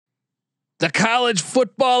The college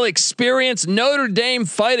football experience, Notre Dame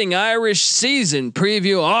Fighting Irish season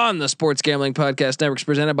preview on the Sports Gambling Podcast Network,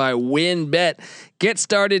 presented by WynnBET. Get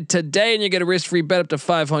started today and you get a risk-free bet up to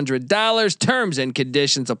 $500. Terms and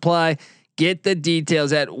conditions apply. Get the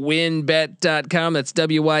details at wynnbet.com. That's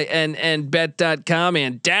WYNN bet.com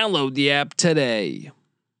and download the app today.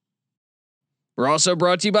 We're also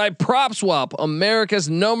brought to you by PropSwap, America's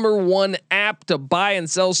 #1 app to buy and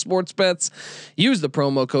sell sports bets. Use the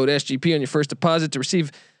promo code SGP on your first deposit to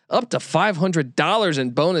receive up to $500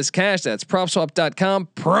 in bonus cash. That's PropSwap.com,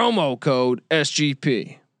 promo code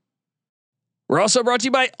SGP. We're also brought to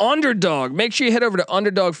you by Underdog. Make sure you head over to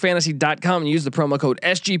UnderdogFantasy.com and use the promo code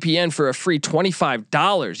SGPN for a free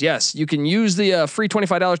 $25. Yes, you can use the free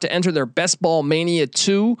 $25 to enter their Best Ball Mania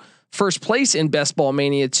 2. First place in Best Ball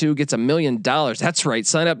Mania 2 gets $1 million. That's right.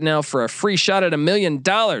 Sign up now for a free shot at $1 million.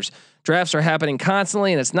 Drafts are happening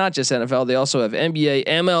constantly, and it's not just NFL. They also have NBA,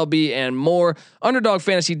 MLB, and more.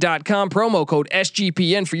 UnderdogFantasy.com, promo code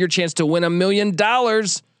SGPN for your chance to win $1 million.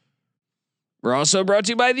 We're also brought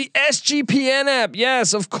to you by the SGPN app.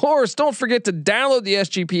 Yes, of course. Don't forget to download the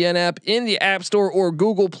SGPN app in the App Store or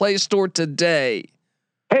Google Play Store today.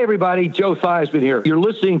 Hey, everybody. Joe Theismann here. You're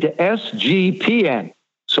listening to SGPN.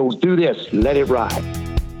 So do this, let it ride.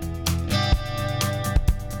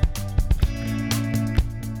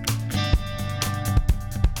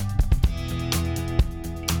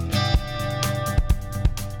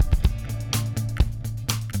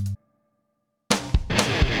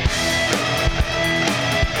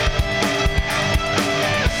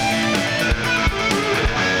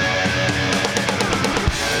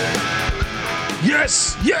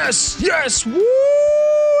 Yes. Woo!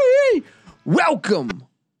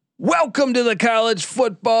 Welcome to the college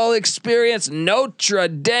football experience, Notre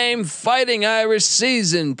Dame Fighting Irish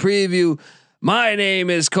season preview. My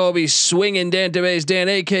name is Kobe Swinging Dantabase Dan,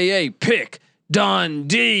 aka Pick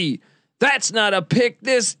Dundee. That's not a pick.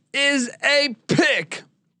 This is a pick.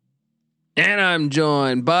 And I'm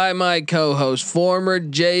joined by my co-host, former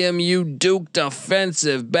JMU Duke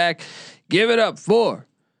defensive back. Give it up for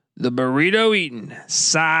the burrito eating,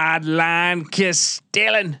 sideline kiss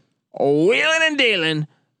stealing, wheeling and dealing,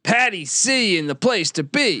 Patty C in the place to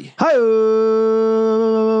be. Hi.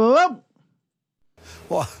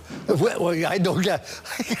 Well, I don't get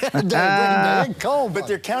cold, but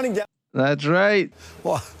they're counting down. That's right.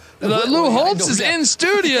 Well, Lou Holtz is in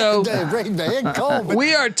studio. Cold,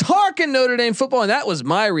 we are talking Notre Dame football, and that was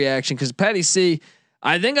my reaction because Patty C,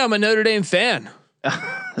 I think I'm a Notre Dame fan.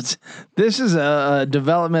 This is a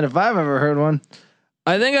development if I've ever heard one.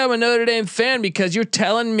 I think I'm a Notre Dame fan because you're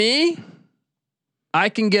telling me I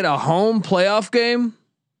can get a home playoff game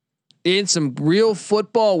in some real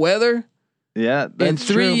football weather. Yeah, in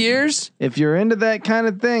 3 years. If you're into that kind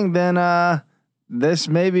of thing, then this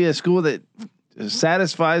may be a school that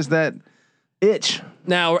satisfies that itch.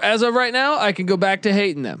 Now, as of right now, I can go back to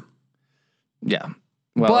hating them. Yeah.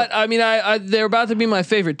 Well, but I mean, they're about to be my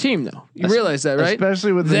favorite team though. You realize that, right?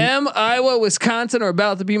 Especially with them, Iowa, Wisconsin are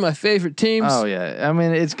about to be my favorite teams. Oh yeah. I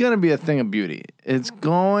mean, it's going to be a thing of beauty. It's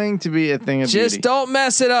going to be a thing of beauty. Just don't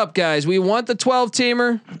mess it up, guys. We want the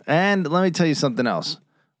 12-teamer. And let me tell you something else.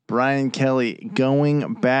 Brian Kelly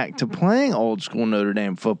going back to playing old school Notre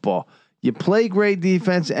Dame football. You play great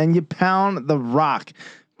defense and you pound the rock.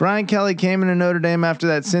 Brian Kelly came into Notre Dame after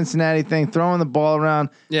that Cincinnati thing, throwing the ball around.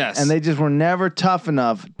 Yes. And they just were never tough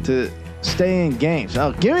enough to stay in games.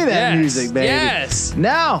 Oh, give me that music, baby. Yes.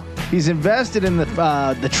 Now he's invested in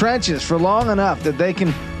the trenches for long enough that they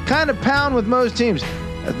can kind of pound with most teams.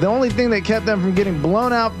 The only thing that kept them from getting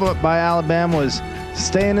blown out by Alabama was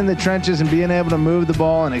staying in the trenches and being able to move the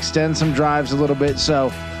ball and extend some drives a little bit.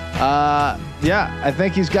 So, I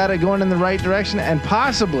think he's got it going in the right direction and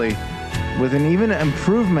possibly with an even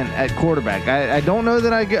improvement at quarterback. I don't know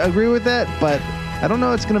that I agree with that, but I don't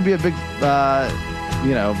know it's going to be a big,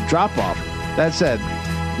 drop off. That said,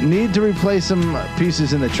 need to replace some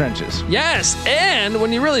pieces in the trenches. Yes, and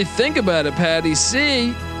when you really think about it, Patty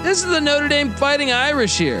C, this is the Notre Dame Fighting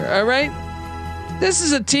Irish here. All right, this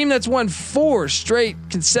is a team that's won 4 straight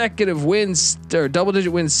consecutive wins or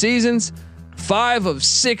double-digit win seasons, 5 of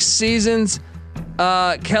 6 seasons.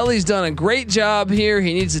 Kelly's done a great job here.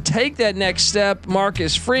 He needs to take that next step.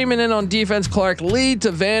 Marcus Freeman in on defense. Clark Lee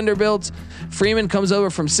to Vanderbilt. Freeman comes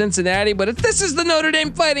over from Cincinnati, but this is the Notre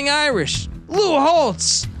Dame Fighting Irish. Lou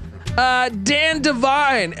Holtz, Dan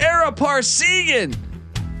Devine, Ara Parsegan,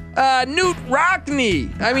 Newt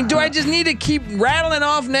Rockney. I mean, do I just need to keep rattling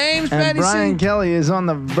off names? And Brian Kelly is on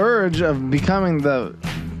the verge of becoming the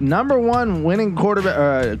 #1 winning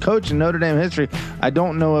quarterback coach in Notre Dame history. I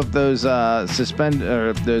don't know if those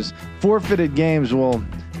those forfeited games will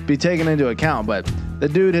be taken into account. But the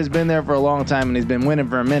dude has been there for a long time and he's been winning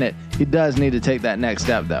for a minute. He does need to take that next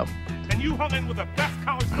step, though. And you hung in with the best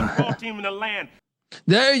college football team in the land.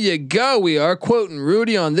 There you go. We are quoting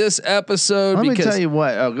Rudy on this episode. Let me because, tell you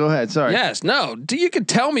what. Oh, go ahead. Sorry. Yes. No. You can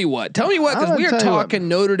tell me what. Tell me what, because we are talking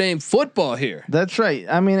Notre Dame football here. That's right.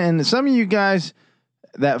 I mean, and some of you guys,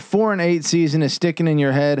 that 4-8 season is sticking in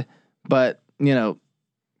your head, but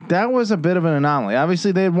that was a bit of an anomaly.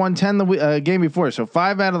 Obviously, they had won 10 the game before, so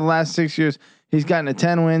 5 out of the last 6 years, he's gotten to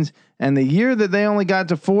 10 wins. And the year that they only got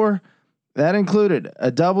to 4, that included a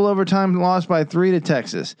double overtime loss by 3 to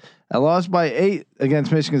Texas, a loss by 8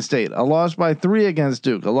 against Michigan State, a loss by 3 against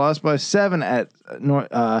Duke, a loss by 7 at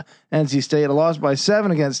NC State, a loss by 7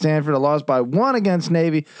 against Stanford, a loss by 1 against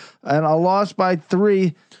Navy, and a loss by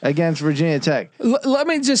 3 against Virginia Tech. Let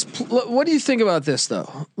me just. What do you think about this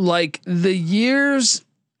though? Like the years.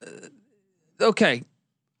 Okay.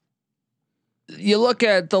 You look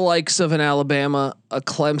at the likes of an Alabama, a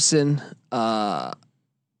Clemson, a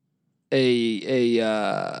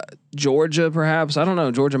Georgia, perhaps. I don't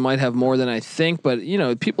know. Georgia might have more than I think, but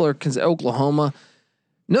people are Oklahoma.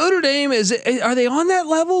 Notre Dame are they on that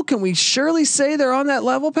level? Can we surely say they're on that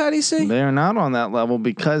level, Patty C? They are not on that level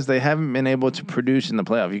because they haven't been able to produce in the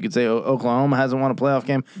playoff. You could say Oklahoma hasn't won a playoff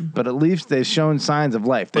game, but at least they've shown signs of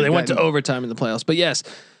life. Well, they went to overtime in the playoffs, but yes.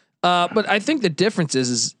 But I think the difference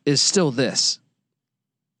is still this.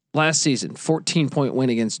 Last season, 14-point win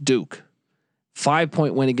against Duke,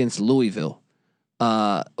 5-point win against Louisville,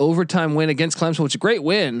 overtime win against Clemson, which is a great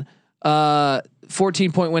win.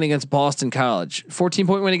 14-point win against Boston College,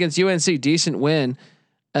 14-point win against UNC, decent win.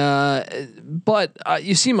 But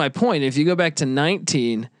you see my point. If you go back to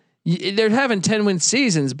 19, they're having 10-win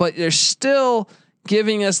seasons, but they're still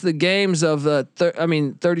giving us the games of 30-27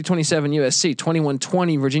 USC,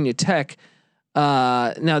 21-20 Virginia Tech.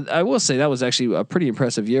 Now I will say that was actually a pretty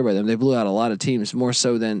impressive year by them. They blew out a lot of teams, more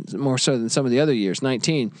so than some of the other years,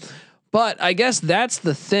 19. But I guess that's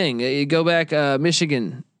the thing. You go back,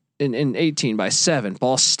 Michigan in 18 by 7,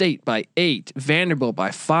 Ball State by 8, Vanderbilt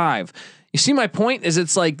by 5. You see my point? Is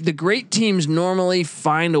it's like the great teams normally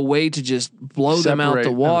find a way to just blow them out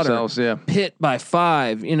the water. Yeah. Pitt by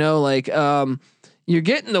 5. You're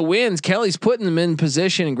getting the wins. Kelly's putting them in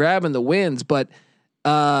position and grabbing the wins, but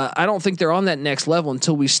I don't think they're on that next level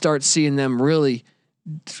until we start seeing them really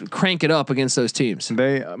crank it up against those teams.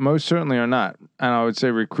 They most certainly are not, and I would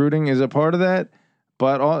say recruiting is a part of that.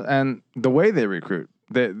 But and the way they recruit,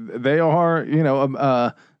 they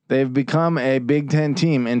are they've become a Big Ten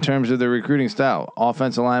team in terms of their recruiting style,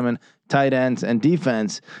 offensive linemen, tight ends, and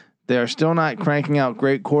defense. They are still not cranking out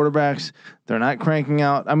great quarterbacks. They're not cranking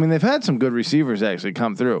out. I mean, they've had some good receivers actually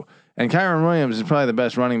come through, and Kyron Williams is probably the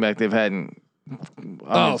best running back they've had in.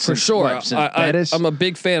 For sure. I'm a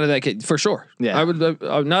big fan of that kid for sure. Yeah. I would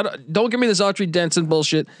not. Don't give me this Autry Denson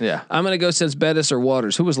bullshit. Yeah. I'm gonna go since Bettis or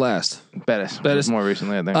Waters. Who was last? Bettis more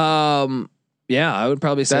recently, I think. Yeah, I would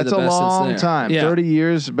probably say that's the a best long since there. time. Yeah. 30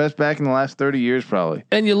 years, best back in the last 30 years, probably.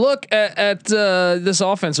 And you look at this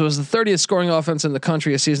offense. It was the 30th scoring offense in the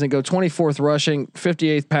country a season ago. 24th rushing,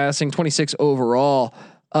 58th passing, 26 overall.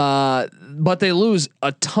 But they lose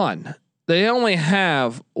a ton. They only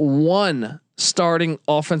have one starting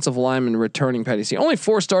offensive lineman returning, Patty C. Only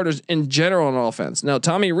 4 starters in general on offense. Now,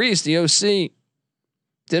 Tommy Reese, the OC,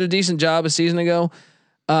 did a decent job a season ago.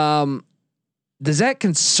 Does that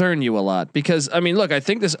concern you a lot? Because I mean, look, I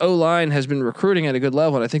think this O-line has been recruiting at a good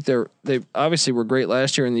level, and I think they obviously were great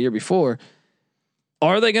last year and the year before.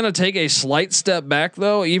 Are they going to take a slight step back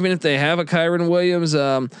though, even if they have a Kyron Williams?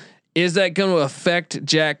 Is that going to affect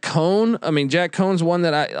Jack Cohn? I mean, Jack Cohn's one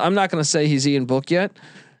that I'm not going to say he's Ian Book yet.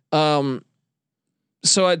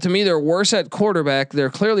 So to me, they're worse at quarterback. They're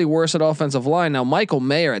clearly worse at offensive line. Now, Michael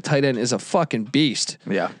Mayer at tight end is a fucking beast.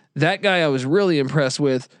 Yeah, that guy I was really impressed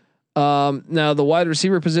with. Now the wide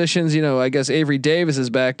receiver positions, I guess Avery Davis is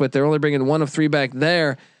back, but they're only bringing 1 of 3 back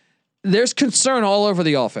there. There's concern all over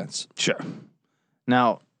the offense. Sure.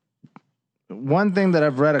 Now, one thing that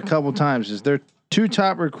I've read a couple times is their 2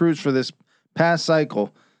 top recruits for this past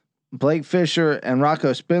cycle, Blake Fisher and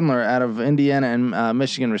Rocco Spindler out of Indiana and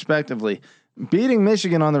Michigan, respectively. Beating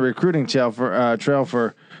Michigan on the recruiting trail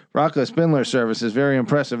for Rocco Spindler's service is very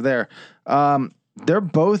impressive there. They're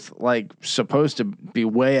both like supposed to be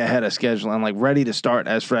way ahead of schedule and like ready to start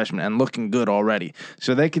as freshmen and looking good already.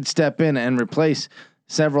 So they could step in and replace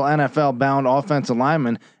several NFL bound offensive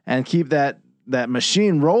linemen and keep that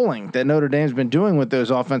machine rolling that Notre Dame's been doing with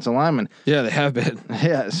those offensive linemen. Yeah, they have been.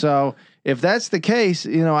 Yeah. So if that's the case,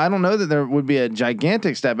 I don't know that there would be a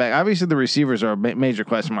gigantic step back. Obviously the receivers are a major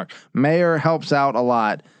question mark. Mayer helps out a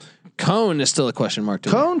lot. Cone is still a question mark.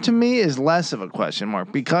 Cone to me is less of a question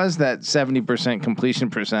mark because that 70% completion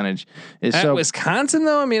percentage is At so. Wisconsin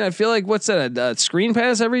though, I mean, I feel like what's that a screen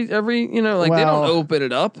pass every they don't open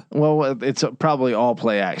it up. Well, it's probably all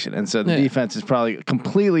play action, and so the defense is probably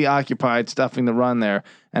completely occupied stuffing the run there,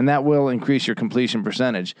 and that will increase your completion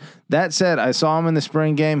percentage. That said, I saw him in the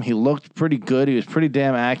spring game. He looked pretty good. He was pretty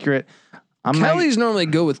damn accurate. Kelly's normally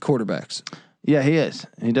good with quarterbacks. Yeah, he is.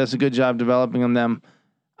 He does a good job developing them.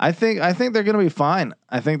 I think they're going to be fine.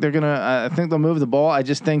 I think they'll move the ball. I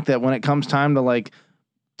just think that when it comes time to like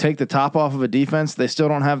take the top off of a defense, they still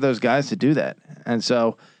don't have those guys to do that, and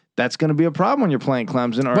so that's going to be a problem when you're playing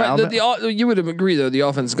Clemson or Alabama. You would agree though, the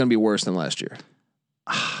offense is going to be worse than last year.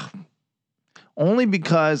 Only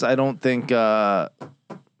because I don't think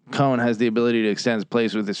Cone has the ability to extend his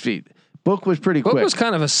plays with his feet. Book was pretty quick. Book was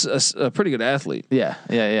kind of a pretty good athlete. Yeah.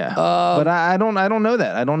 But I don't know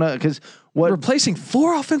that. I don't know because replacing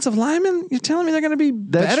 4 offensive linemen. You're telling me they're going to be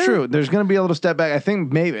better? That's true. There's going to be a little step back. I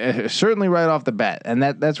think maybe certainly right off the bat, and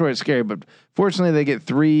that's where it's scary. But fortunately, they get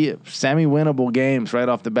 3 semi-winnable games right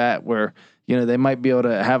off the bat, where they might be able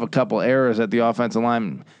to have a couple errors at the offensive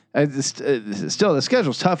line. Still, the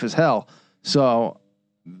schedule's tough as hell. So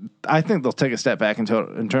I think they'll take a step back in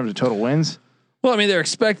terms of total wins. Well, I mean, they're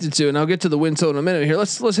expected to, and I'll get to the win total in a minute here.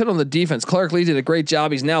 Let's hit on the defense. Clark Lee did a great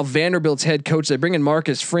job. He's now Vanderbilt's head coach. They bring in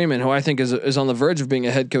Marcus Freeman, who I think is on the verge of being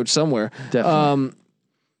a head coach somewhere. Definitely.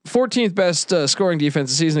 14th best scoring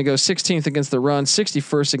defense a season ago, 16th against the run,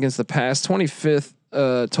 61st against the pass, 25th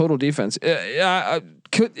total defense.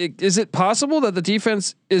 Is it possible that the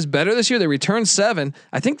defense is better this year? They returned 7.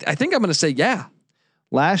 I think I'm going to say yeah.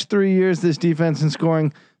 Last 3 years, this defense in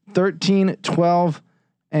scoring 13, 12.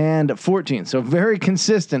 And 14, so very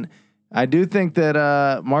consistent. I do think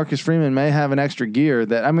that Marcus Freeman may have an extra gear.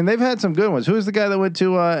 They've had some good ones. Who's the guy that went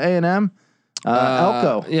to A&M?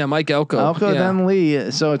 Elko. Yeah, Mike Elko. Then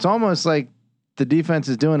Lee. So it's almost like the defense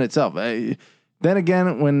is doing itself. Then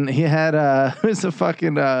again, when he had who's the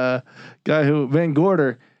fucking guy who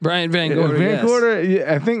Brian Van Gorder.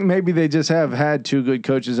 I think maybe they just have had 2 good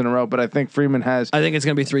coaches in a row, but I think Freeman has. I think it's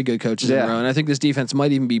going to be 3 good coaches in a row, and I think this defense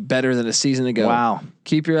might even be better than a season ago. Wow,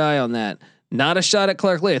 keep your eye on that. Not a shot at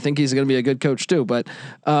Clark Lee. I think he's going to be a good coach too, but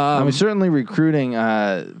certainly recruiting.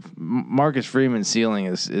 Marcus Freeman's ceiling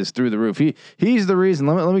is through the roof. He's the reason.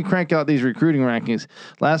 Let me crank out these recruiting rankings.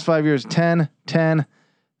 Last 5 years, 10, 10,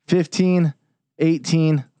 15,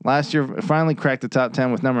 18. Last year, finally cracked the top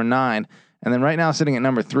 10 with number 9. And then right now sitting at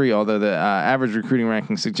number 3, although the average recruiting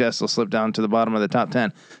ranking suggests they'll slip down to the bottom of the top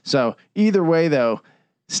 10. So either way, though,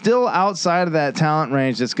 still outside of that talent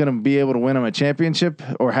range that's going to be able to win them a championship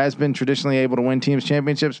or has been traditionally able to win teams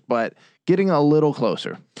championships, but getting a little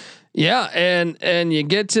closer. Yeah, and you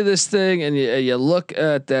get to this thing and you look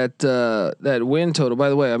at that win total. By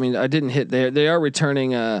the way, I mean I didn't hit there. They are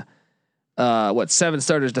returning 7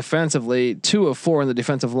 starters defensively, 2 of 4 in the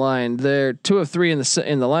defensive line. They're 2 of 3 in the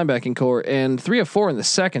linebacking core, and 3 of 4 in the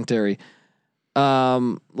secondary,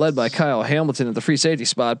 led by Kyle Hamilton at the free safety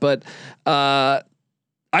spot. But I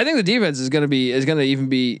think the defense is going to even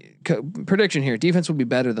be prediction here. Defense will be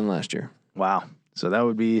better than last year. Wow, so that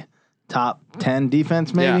would be top 10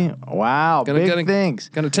 defense, maybe. Yeah. Wow, big things.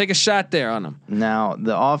 Going to take a shot there on them. Now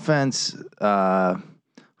the offense.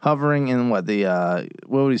 Hovering in what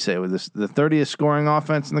would you say with this the 30th scoring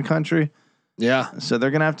offense in the country? Yeah. So they're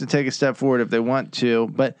gonna have to take a step forward if they want to.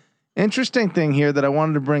 But interesting thing here that I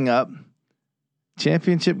wanted to bring up: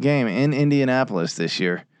 championship game in Indianapolis this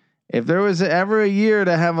year. If there was ever a year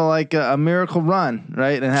to have a miracle run,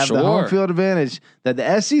 right, and have the home field advantage that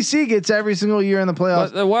the SEC gets every single year in the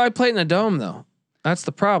playoffs. But why play in the dome though? That's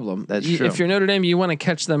the problem. That's true. If you're Notre Dame, you want to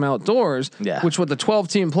catch them outdoors. Yeah. Which with the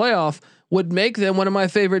 12-team playoff would make them one of my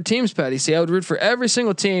favorite teams, Patty. See, I would root for every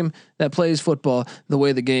single team that plays football the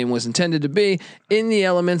way the game was intended to be, in the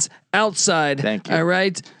elements, outside. Thank you. All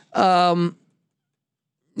right.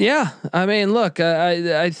 Yeah. I mean, look,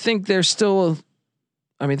 I think there's still.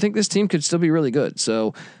 I think this team could still be really good.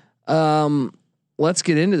 So, let's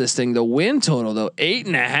get into this thing. The win total though,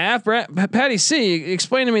 8.5. Patty C,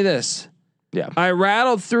 explain to me this. Yeah. I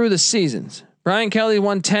rattled through the seasons. Brian Kelly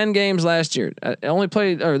won 10 games last year. They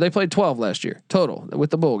played 12 last year total with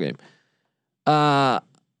the bowl game. 11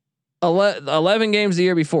 games the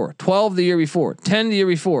year before, 12 the year before, 10 the year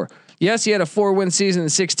before. Yes, he had a 4-win season in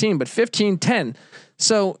 16, but 15-10.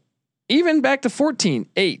 So even back to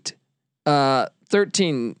 14-8,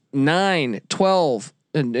 13-9, 12.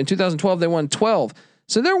 In 2012, they won 12.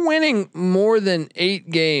 So they're winning more than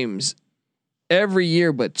 8 games every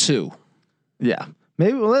year, but 2. Yeah.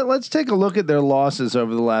 Maybe let's take a look at their losses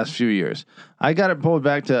over the last few years. I got it pulled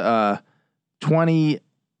back to 20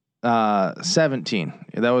 17.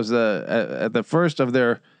 That was the first of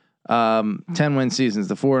their 10-win seasons,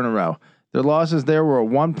 the 4 in a row. Their losses there were a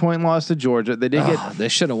 1-point loss to Georgia. They did They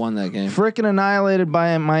should have won that game. freaking annihilated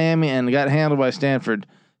by Miami and got handled by Stanford.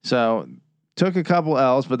 So took a couple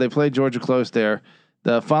L's, but they played Georgia close there.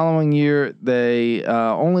 The following year, they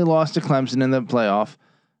only lost to Clemson in the playoff.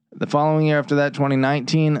 The following year after that,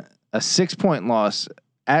 2019, a 6-point loss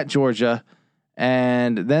at Georgia.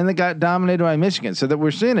 And then they got dominated by Michigan. So that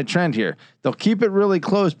we're seeing a trend here. They'll keep it really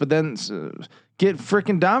close, but then get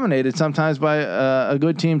freaking dominated sometimes by a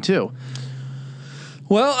good team too.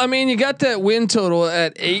 Well, I mean, you got that win total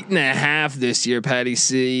at 8.5 this year, Patty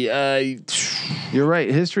C. You're right.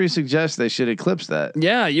 History suggests they should eclipse that.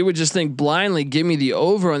 Yeah, you would just think blindly, give me the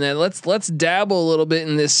over on that. Let's dabble a little bit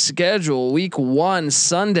in this schedule. Week 1,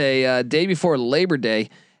 Sunday, day before Labor Day,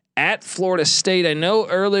 at Florida State. I know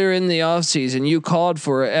earlier in the offseason you called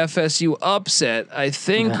for a FSU upset. I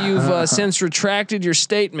think you've since retracted your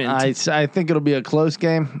statement. I think it'll be a close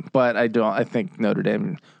game, but I don't. I think Notre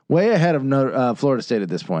Dame way ahead of Florida State at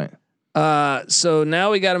this point. So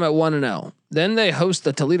now we got them at 1-0. Then they host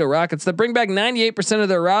the Toledo Rockets that bring back 98% of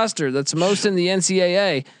their roster. That's most in the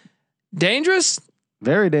NCAA. Dangerous?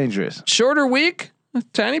 Very dangerous. Shorter week? A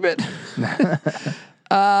tiny bit.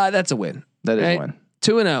 That's a win. That is a win.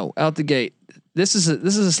 2-0 out the gate. This is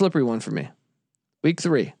a slippery one for me. Week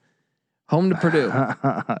 3, home to Purdue,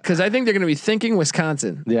 because I think they're going to be thinking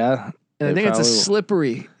Wisconsin. Yeah, and I think it's a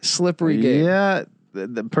slippery game. Yeah,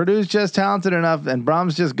 the Purdue's just talented enough, and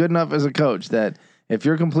Brom's just good enough as a coach that if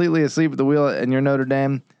you're completely asleep at the wheel and you're Notre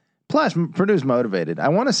Dame, plus Purdue's motivated. I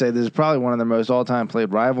want to say this is probably one of their most all-time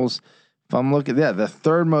played rivals. If I'm looking, the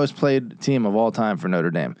third most played team of all time for Notre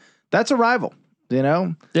Dame. That's a rival. You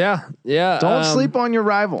know? Yeah. Don't sleep on your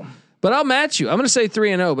rival. But I'll match you. I'm going to say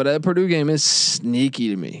 3-0, but that Purdue game is sneaky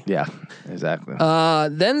to me. Yeah, exactly.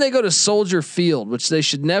 Then they go to Soldier Field, which they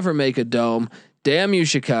should never make a dome. Damn you,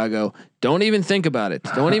 Chicago. Don't even think about it.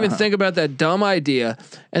 Don't even think about that dumb idea.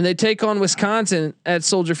 And they take on Wisconsin at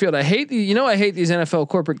Soldier Field. I hate these NFL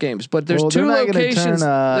corporate games, but there's two locations.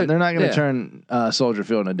 They're not going to turn Soldier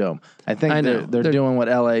Field into a dome. I think they're doing what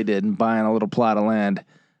LA did and buying a little plot of land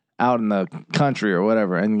out in the country or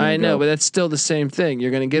whatever. And I know, but that's still the same thing.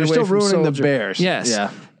 You're going to get away still from ruining Soldier. the Bears. Yes.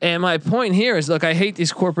 Yeah. And my point here is, look, I hate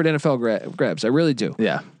these corporate NFL grabs. I really do.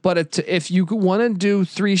 Yeah. But if you want to do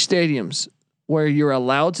 3 stadiums where you're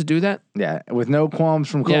allowed to do that. Yeah. With no qualms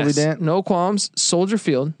from Colby Dant. No qualms. Soldier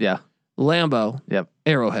Field. Yeah. Lambeau. Yep.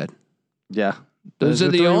 Arrowhead. Yeah. Those are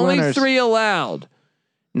the only winners. 3 allowed.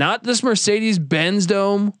 Not this Mercedes-Benz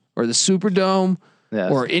Dome or the Superdome. Yes.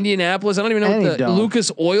 Or Indianapolis. I don't even know what the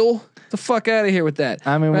Lucas Oil. The fuck out of here with that.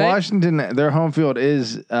 I mean, right? Washington, their home field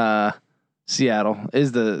is Seattle,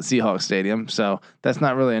 is the Seahawks Stadium. So that's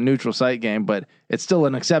not really a neutral site game, but it's still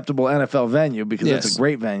an acceptable NFL venue because it's a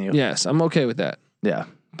great venue. Yes, I'm okay with that. Yeah.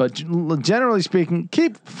 But generally speaking,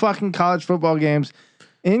 keep fucking college football games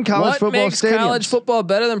in college football stadiums. What makes college football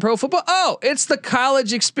better than pro football? Oh, it's the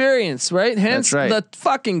college experience, right? Hence the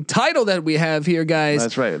fucking title that we have here, guys.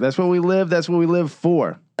 That's right. That's what we live. That's what we live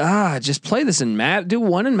for. Just play this in do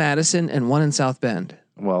one in Madison and one in South Bend.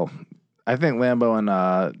 Well, I think Lambeau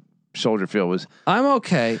and Soldier Field was. I'm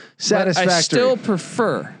okay. Satisfactory. I still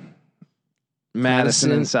prefer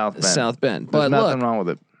Madison and South Bend. But nothing wrong with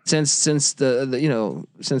it. Since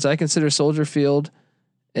since I consider Soldier Field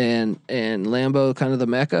and Lambeau kind of the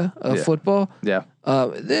mecca of football. Yeah.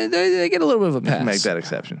 They get a little bit of a pass. Make that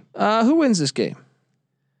exception. Who wins this game?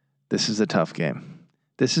 This is a tough game.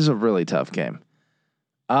 This is a really tough game.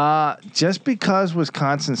 Just because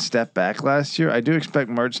Wisconsin stepped back last year, I do expect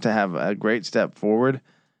Mertz to have a great step forward,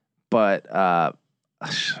 but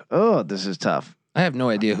this is tough. I have no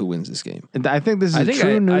idea who wins this game. I think this is a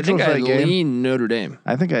true neutral site game. I lean Notre Dame.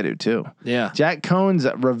 I think I do too. Yeah. Jack Cohn's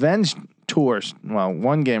revenge tour,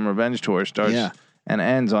 one game revenge tour starts and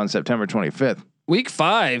ends on September 25th. Week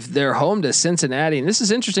 5, they're home to Cincinnati, and this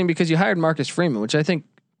is interesting because you hired Marcus Freeman, which I think.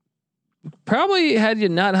 Probably had you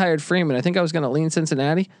not hired Freeman, I think I was going to lean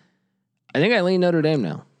Cincinnati. I think I lean Notre Dame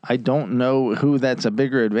now. I don't know who that's a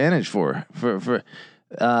bigger advantage for.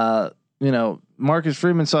 Marcus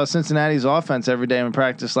Freeman saw Cincinnati's offense every day in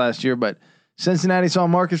practice last year, but Cincinnati saw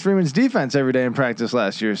Marcus Freeman's defense every day in practice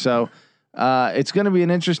last year. So it's going to be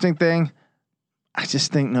an interesting thing. I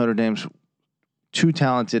just think Notre Dame's too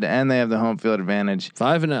talented, and they have the home field advantage.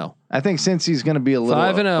 5-0. I think Cincy's going to be a little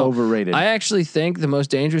 5-0. Overrated. I actually think the most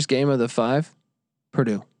dangerous game of the 5,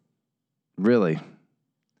 Purdue. Really?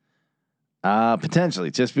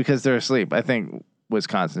 Potentially, just because they're asleep. I think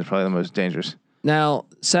Wisconsin is probably the most dangerous. Now,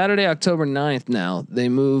 Saturday, October 9th. Now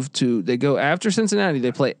they go after Cincinnati.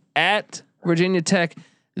 They play at Virginia Tech.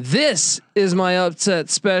 This is my upset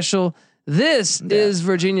special. This is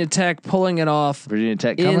Virginia Tech pulling it off. Virginia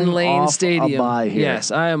Tech coming in Lane off Stadium. a bye here.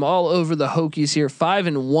 Yes, I am all over the Hokies here.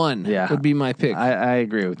 5-1 would be my pick. I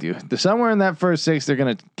agree with you. Somewhere in that first 6, they're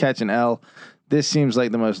going to catch an L. This seems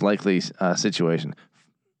like the most likely situation.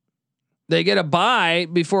 They get a bye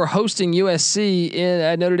before hosting USC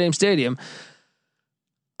at Notre Dame Stadium.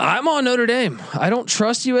 I'm on Notre Dame. I don't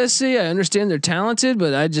trust USC. I understand they're talented,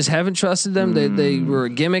 but I just haven't trusted them. They were a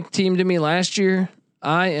gimmick team to me last year.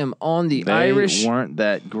 I am on the Irish. They weren't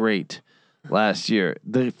that great last year.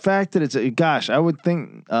 The fact that I would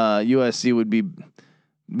think USC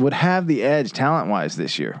would have the edge talent wise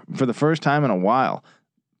this year for the first time in a while,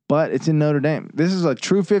 but it's in Notre Dame. This is a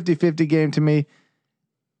true 50-50 game to me.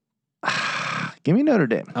 Give me Notre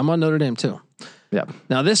Dame. I'm on Notre Dame too. Yeah.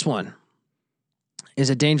 Now this one is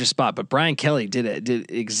a dangerous spot, but Brian Kelly did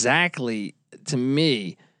exactly to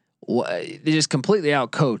me. They just completely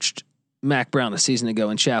outcoached Mac Brown a season ago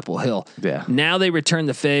in Chapel Hill. Yeah. Now they return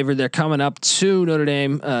the favor. They're coming up to Notre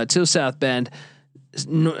Dame, to South Bend,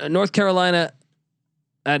 North Carolina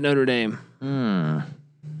at Notre Dame.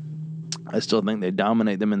 I still think they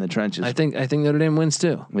dominate them in the trenches. I think Notre Dame wins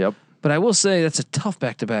too. Yep. But I will say that's a tough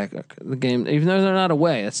back-to-back game, even though they're not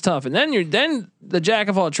away. It's tough. And then the jack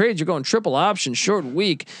of all trades, you're going triple option, short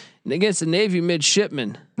week, and against the Navy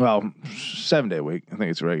midshipmen. Well, 7-day week. I think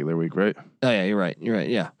it's a regular week, right? Oh yeah, you're right.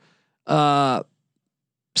 Yeah.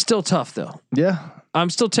 Still tough though. Yeah. I'm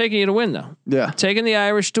still taking you to win though. Yeah. Taking the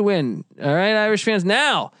Irish to win. All right, Irish fans.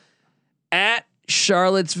 Now at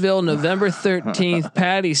Charlottesville, November 13th,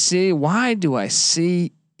 Patty C. Why do I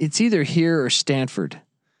see it's either here or Stanford?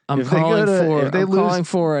 I'm calling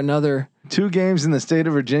for another 2 games in the state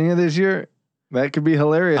of Virginia this year. That could be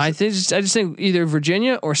hilarious. I just think either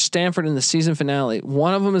Virginia or Stanford in the season finale.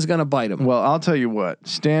 One of them is going to bite them. Well, I'll tell you what,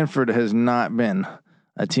 Stanford has not been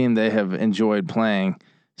a team they have enjoyed playing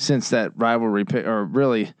since that rivalry pick, or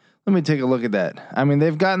really, let me take a look at that. I mean,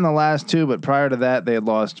 they've gotten the last 2, but prior to that, they had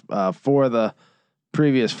lost 4 of the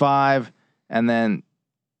previous 5, and then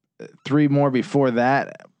 3 more before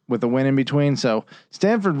that, with a win in between. So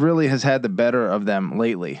Stanford really has had the better of them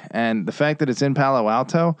lately. And the fact that it's in Palo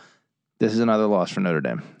Alto, this is another loss for Notre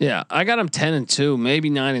Dame. Yeah. I got them 10-2, maybe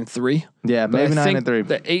 9-3. Yeah. Maybe 9-3.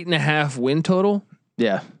 The 8.5 win total.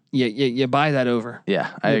 Yeah. You buy that over.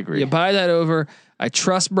 Yeah. I agree. You buy that over. I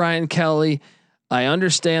trust Brian Kelly. I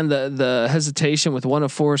understand the hesitation with 1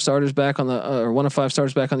 of 4 starters back on or 1 of 5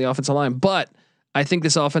 starters back on the offensive line, but I think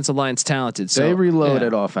this offensive line's talented. So they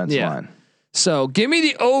reloaded offensive line. So give me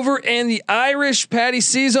the over and the Irish. Patty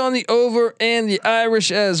C's on the over and the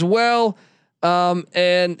Irish as well.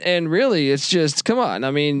 And really, it's just come on.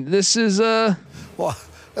 I mean, this is Well,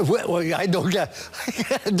 I don't get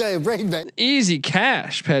brain back. Easy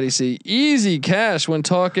cash, Patty C. Easy cash when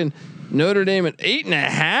talking Notre Dame at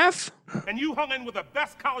 8.5. And you hung in with the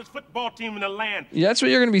best college football team in the land. Yeah, that's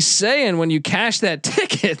what you're going to be saying when you cash that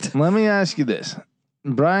ticket. Let me ask you this.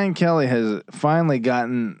 Brian Kelly has finally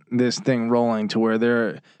gotten this thing rolling to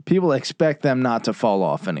where people expect them not to fall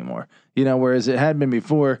off anymore. You know, whereas it had been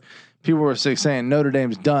before, people were saying Notre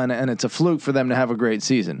Dame's done and it's a fluke for them to have a great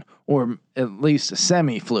season, or at least a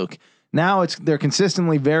semi fluke. Now they're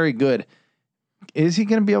consistently very good. Is he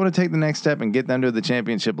going to be able to take the next step and get them to the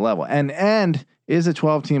championship level? And is a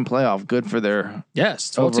 12-team playoff good for their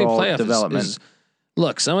 12-team playoff development?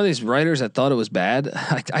 Look, some of these writers that thought it was bad,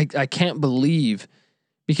 I can't believe.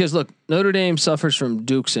 Because look, Notre Dame suffers from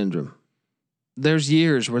Duke syndrome. There's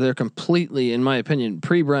years where they're completely, in my opinion,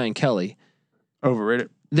 pre-Brian Kelly, overrated.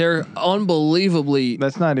 They're unbelievably.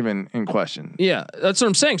 That's not even in question. Yeah, that's what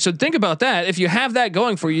I'm saying. So think about that. If you have that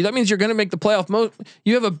going for you, that means you're going to make the playoff.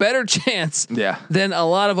 You have a better chance. Than a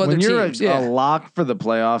lot of other teams. When you're a lock for the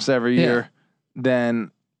playoffs every year,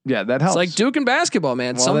 then that helps. It's like Duke in basketball,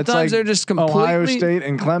 man. Well, sometimes they're just completely. Ohio State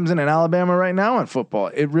and Clemson and Alabama right now in football.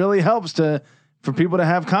 It really helps for people to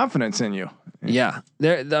have confidence in you. Yeah,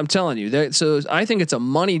 I'm telling you. So I think it's a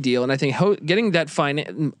money deal, and I think getting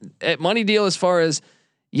that money deal as far as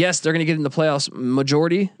yes, they're going to get in the playoffs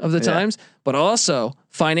majority of the times, but also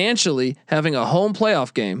financially having a home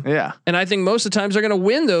playoff game. Yeah, and I think most of the times they're going to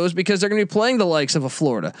win those because they're going to be playing the likes of a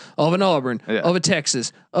Florida, of an Auburn, of a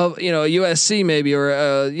Texas, of a USC maybe,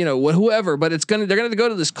 or whoever. But they're going to go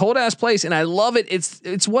to this cold ass place, and I love it.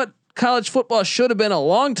 It's what college football should have been a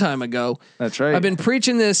long time ago. That's right. I've been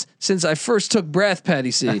preaching this since I first took breath,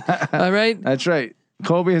 Patty C. All right. That's right.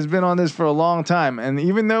 Colby has been on this for a long time, and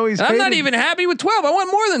even though I'm not even happy with 12. I want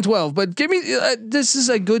more than 12. But give me this is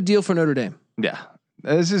a good deal for Notre Dame. Yeah,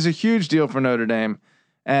 this is a huge deal for Notre Dame,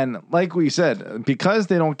 and like we said, because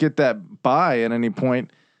they don't get that bye at any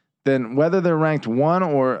point, then whether they're ranked 1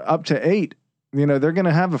 or up to 8, they're going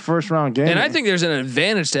to have a first round game. And I think there's an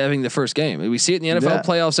advantage to having the first game. We see it in the NFL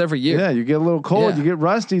playoffs every year. Yeah, you get a little cold, you get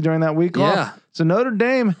rusty during that week off. So Notre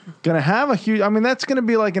Dame going to have a huge. I mean, that's going to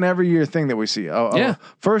be like an every year thing that we see.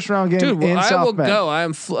 First round game in South Bend. I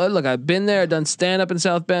will go. Look, I've been there, done stand up in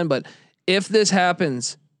South Bend, but if this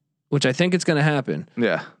happens, which I think it's going to happen,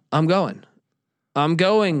 I'm going.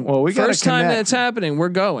 Well, first time that's happening, we're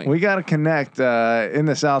going. We got to connect in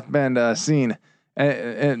the South Bend scene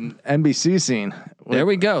and NBC scene. There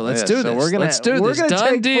we go. Let's do this. We're gonna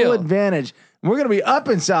take full advantage. We're gonna be up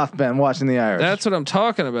in South Bend watching the Irish. That's what I'm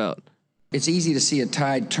talking about. It's easy to see a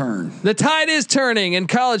tide turn. The tide is turning, and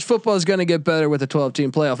college football is going to get better with a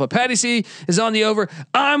 12-team playoff. But Patty C is on the over.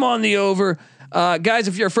 I'm on the over. Guys,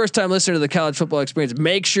 if you're a first-time listener to the College Football Experience,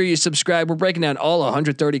 make sure you subscribe. We're breaking down all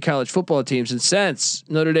 130 college football teams, and since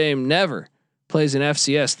Notre Dame never plays in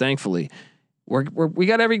FCS, thankfully, we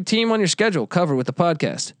got every team on your schedule covered with the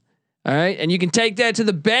podcast. All right, and you can take that to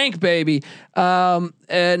the bank, baby.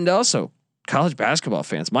 And also, college basketball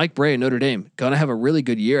fans, Mike Bray and Notre Dame gonna have a really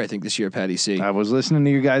good year, I think, this year. Patty C. I was listening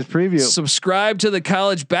to you guys preview. Subscribe to the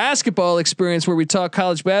College Basketball Experience, where we talk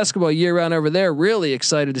college basketball year round over there. Really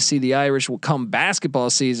excited to see the Irish will come basketball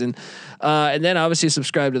season, and then obviously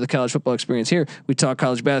subscribe to the College Football Experience here. We talk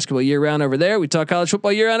college basketball year round over there. We talk college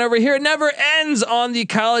football year round over here. It never ends on the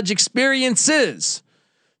college experiences.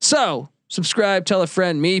 So subscribe, tell a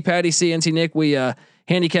friend. Me, Patty C, NC Nick. We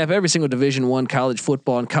handicap every single Division I college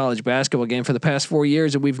football and college basketball game for the past 4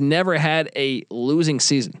 years, and we've never had a losing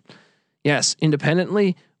season. Yes,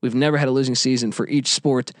 independently, we've never had a losing season for each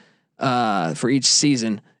sport, for each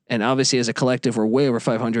season, and obviously as a collective, we're way over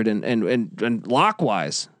 500. And lock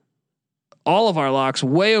wise, all of our locks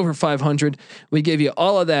way over 500. We gave you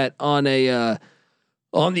all of that on the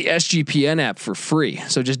SGPN app for free.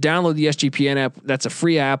 So just download the SGPN app. That's a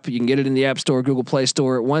free app. You can get it in the App Store, Google Play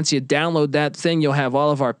Store. Once you download that thing, you'll have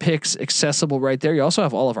all of our picks accessible right there. You also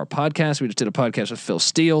have all of our podcasts. We just did a podcast with Phil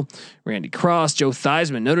Steele, Randy Cross, Joe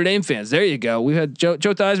Theismann, Notre Dame fans. There you go. We've had Joe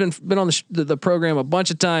Theismann been on the program a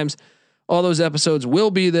bunch of times. All those episodes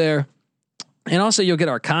will be there. And also you'll get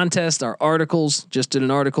our contest, our articles. Just did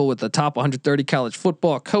an article with the top 130 college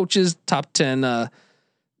football coaches, top 10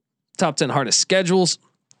 hardest schedules.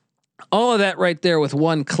 All of that right there with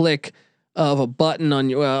one click of a button on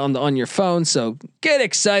your on your phone. So get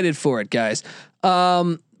excited for it, guys.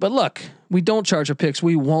 But look, we don't charge our picks.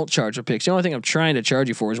 We won't charge our picks. The only thing I'm trying to charge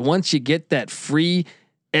you for is once you get that free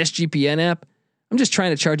SGPN app, I'm just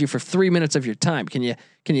trying to charge you for 3 minutes of your time. Can you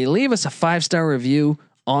leave us a 5-star review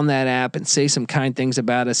on that app and say some kind things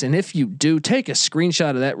about us? And if you do, take a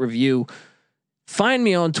screenshot of that review. Find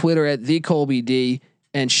me on Twitter at @TheColbyD.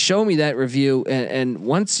 And show me that review. And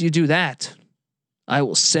once you do that, I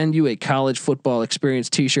will send you a College Football Experience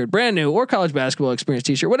t-shirt, brand new, or College Basketball Experience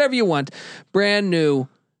t-shirt, whatever you want, brand new.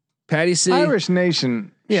 Patty C. Irish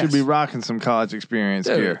Nation should be rocking some College Experience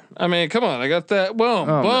gear. I mean, come on, I got that. Boom,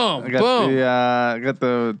 boom. I got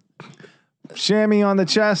the chamois on the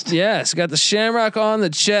chest. Yes, got the shamrock on the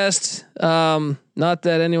chest. Not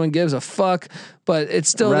that anyone gives a fuck, but it's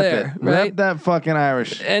still there. Right? Rep that fucking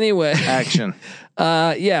Irish. Anyway, action.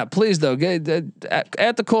 Please though, get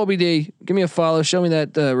at the Colby D. Give me a follow. Show me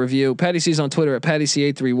that review. Patty C's on Twitter at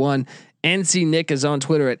PattyC831. NC Nick is on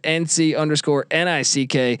Twitter at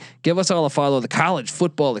NC_NICK. Give us all a follow. The College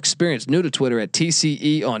Football Experience, new to Twitter at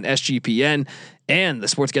TCE on SGPN, and the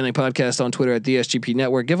Sports Gambling Podcast on Twitter at the SGP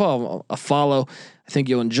Network. Give all a follow. I think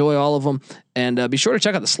you'll enjoy all of them. And be sure to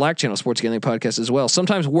check out the Slack channel, Sports Gambling Podcast, as well.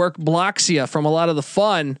 Sometimes work blocks you from a lot of the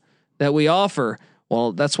fun that we offer.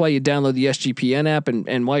 Well, that's why you download the SGPN app,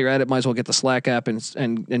 and while you're at it, might as well get the Slack app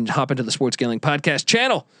and hop into the Sports Gambling Podcast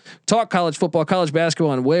channel. Talk college football, college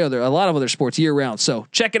basketball, and a lot of other sports year round. So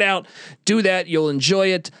check it out. Do that. You'll enjoy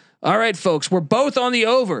it. All right, folks, we're both on the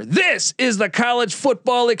over. This is the College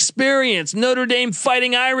Football Experience, Notre Dame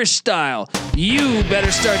Fighting Irish style. You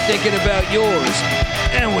better start thinking about yours.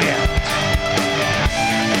 And we out.